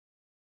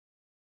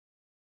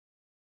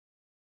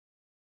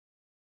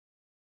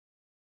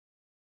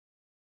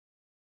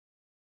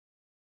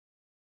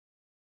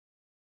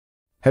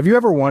Have you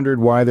ever wondered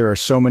why there are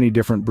so many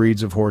different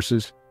breeds of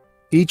horses?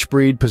 Each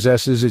breed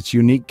possesses its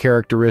unique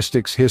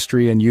characteristics,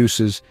 history, and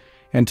uses,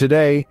 and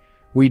today,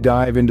 we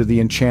dive into the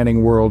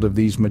enchanting world of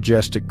these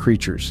majestic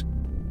creatures.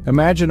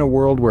 Imagine a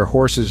world where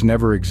horses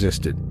never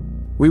existed.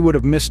 We would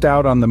have missed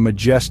out on the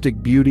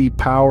majestic beauty,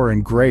 power,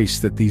 and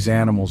grace that these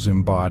animals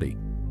embody.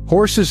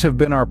 Horses have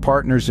been our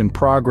partners in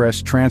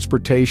progress,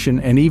 transportation,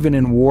 and even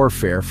in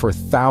warfare for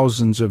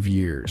thousands of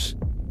years.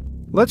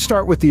 Let's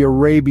start with the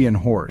Arabian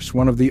horse,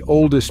 one of the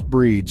oldest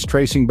breeds,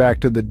 tracing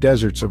back to the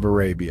deserts of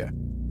Arabia.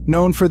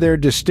 Known for their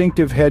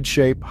distinctive head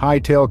shape,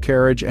 high-tail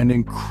carriage, and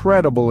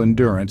incredible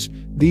endurance,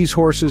 these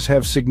horses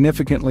have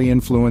significantly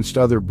influenced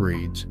other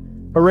breeds.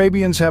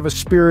 Arabians have a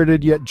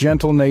spirited yet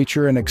gentle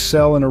nature and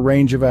excel in a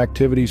range of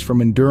activities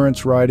from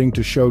endurance riding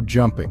to show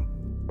jumping.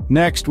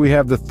 Next, we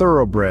have the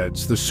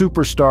Thoroughbreds, the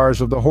superstars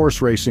of the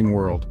horse racing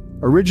world.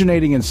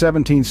 Originating in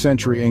 17th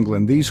century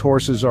England, these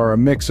horses are a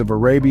mix of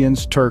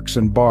Arabians, Turks,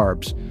 and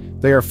Barbs.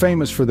 They are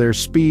famous for their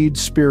speed,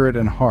 spirit,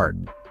 and heart.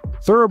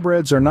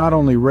 Thoroughbreds are not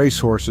only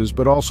racehorses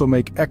but also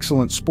make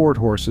excellent sport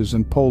horses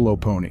and polo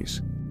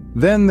ponies.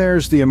 Then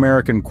there's the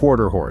American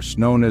quarter horse,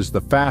 known as the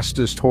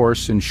fastest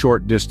horse in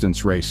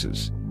short-distance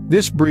races.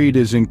 This breed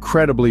is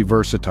incredibly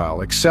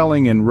versatile,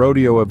 excelling in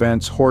rodeo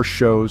events, horse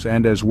shows,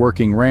 and as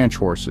working ranch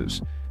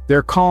horses.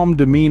 Their calm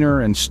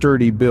demeanor and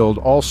sturdy build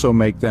also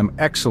make them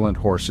excellent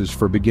horses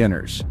for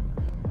beginners.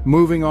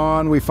 Moving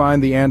on, we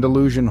find the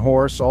Andalusian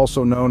horse,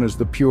 also known as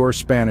the pure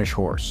Spanish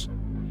horse.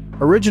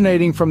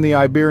 Originating from the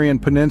Iberian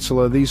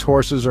Peninsula, these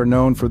horses are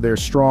known for their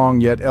strong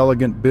yet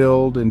elegant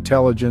build,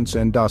 intelligence,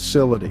 and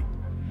docility.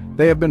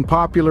 They have been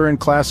popular in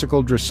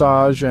classical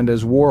dressage and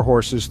as war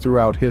horses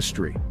throughout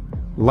history.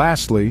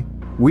 Lastly,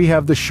 we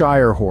have the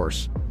Shire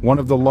Horse, one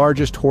of the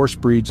largest horse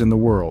breeds in the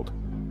world.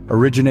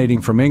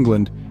 Originating from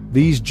England,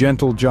 these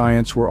gentle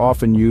giants were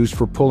often used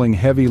for pulling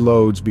heavy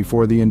loads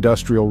before the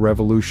Industrial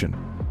Revolution.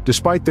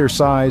 Despite their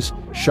size,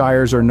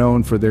 Shires are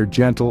known for their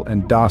gentle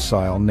and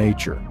docile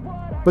nature.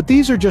 But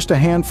these are just a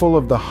handful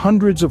of the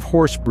hundreds of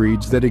horse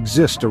breeds that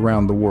exist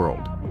around the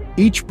world.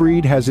 Each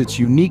breed has its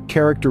unique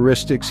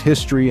characteristics,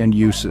 history, and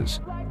uses.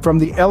 From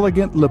the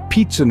elegant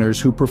Lepizzeners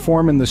who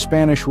perform in the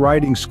Spanish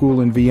riding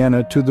school in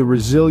Vienna to the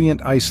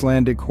resilient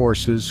Icelandic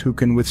horses who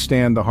can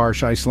withstand the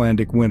harsh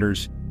Icelandic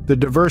winters, the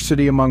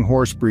diversity among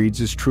horse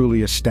breeds is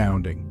truly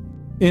astounding.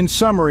 In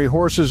summary,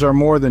 horses are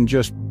more than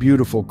just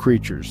beautiful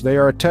creatures. They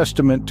are a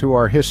testament to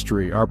our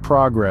history, our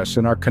progress,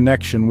 and our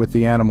connection with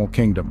the animal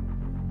kingdom.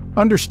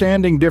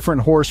 Understanding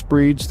different horse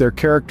breeds, their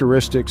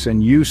characteristics,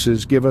 and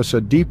uses give us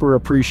a deeper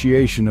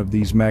appreciation of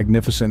these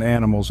magnificent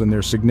animals and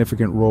their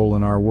significant role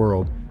in our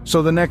world.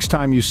 So the next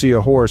time you see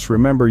a horse,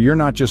 remember you're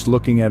not just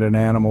looking at an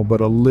animal, but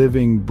a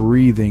living,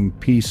 breathing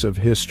piece of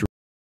history.